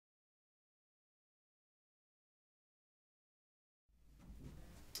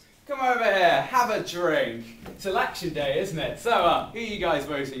come over here, have a drink. It's election day, isn't it? So, who are you guys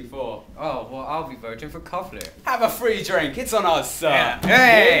voting for? Oh, well, I'll be voting for Coughlin. Have a free drink, it's on us, sir. Yeah.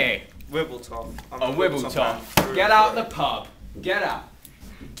 Hey! Wibbletop. A Wibbletop. Get out the pub. Get out.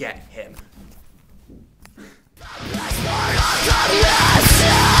 Get him.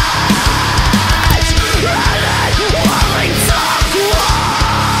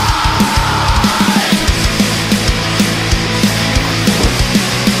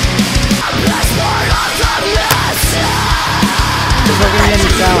 There's not going to be any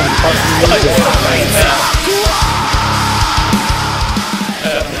sound apart from the music.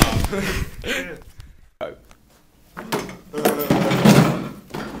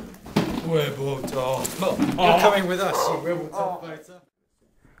 You're coming with us, you Wibbletop voter.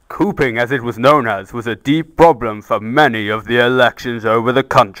 Cooping, as it was known as, was a deep problem for many of the elections over the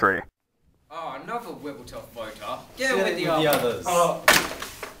country. Oh, another Wibbletop voter. Get with the others.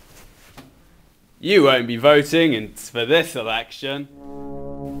 You won't be voting for this election.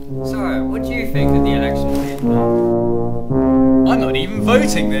 So, what do you think of the election being done? I'm not even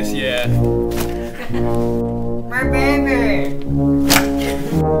voting this year. My baby!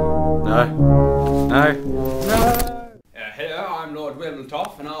 No. Hello, I'm Lord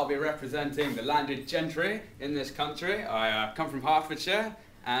Wibbletop, and I'll be representing the landed gentry in this country. I come from Hertfordshire,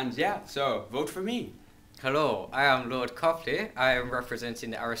 and yeah, so vote for me. Hello, I am Lord Coughlin. I am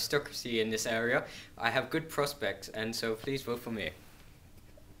representing the aristocracy in this area. I have good prospects, and so please vote for me.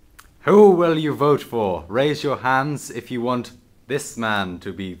 Who will you vote for? Raise your hands if you want this man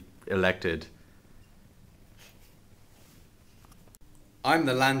to be elected. I'm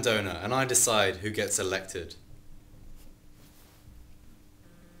the landowner and I decide who gets elected.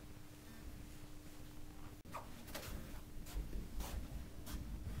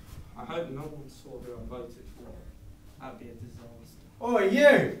 I hope no one saw who I voted for. That'd be a disaster. Oh,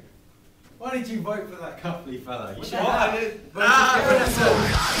 you! Why did you vote for that Coughlin fella? You should I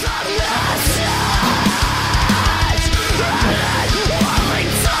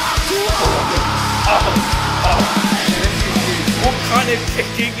What kind of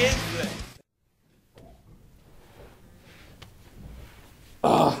kicking is this?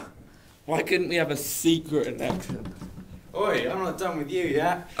 Why couldn't we have a secret election? Oi, I'm not done with you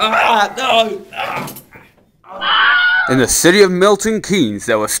yet. No! In the city of Milton Keynes,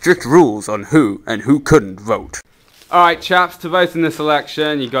 there were strict rules on who and who couldn't vote. Alright chaps, to vote in this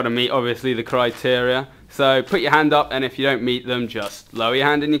election, you've got to meet obviously the criteria. So put your hand up, and if you don't meet them, just lower your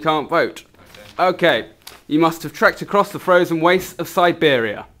hand and you can't vote. Okay, you must have trekked across the frozen wastes of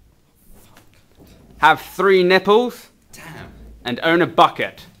Siberia. Have 3 nipples. Damn. And own a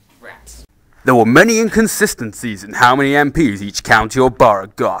bucket. Rats. There were many inconsistencies in how many MPs each county or borough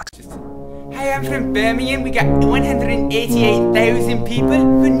got. Hi, I'm from Birmingham. We got 188,000 people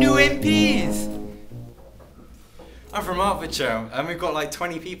for no MPs. I'm from Hertfordshire and we've got like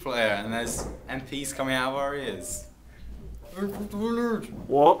 20 people here and there's MPs coming out of our ears. What?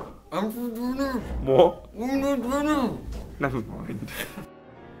 What? What? Never mind.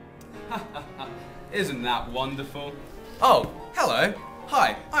 Isn't that wonderful? Oh, hello.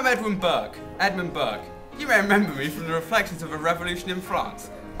 Hi, I'm Edwin Burke. Edmund Burke. You may remember me from the Reflections of a Revolution in France.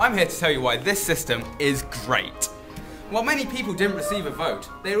 I'm here to tell you why this system is great. While many people didn't receive a vote,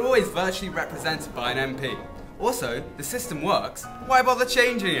 they were always virtually represented by an MP. Also, the system works. Why bother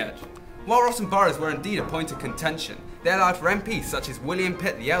changing it? While rotten boroughs were indeed a point of contention, they allowed for MPs such as William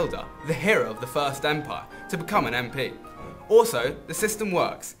Pitt the Elder, the hero of the First Empire, to become an MP. Also, the system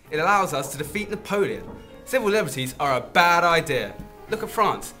works. It allows us to defeat Napoleon. Civil liberties are a bad idea. Look at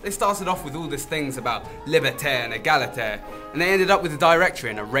France. They started off with all these things about liberté and égalité, and they ended up with a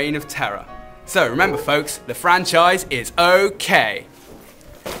directory and a reign of terror. So remember folks, the franchise is okay.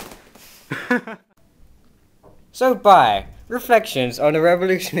 So bye. Reflections on the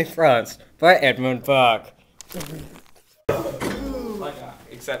Revolution in France by Edwin Burke. Like that,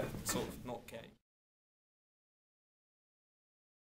 except sort of.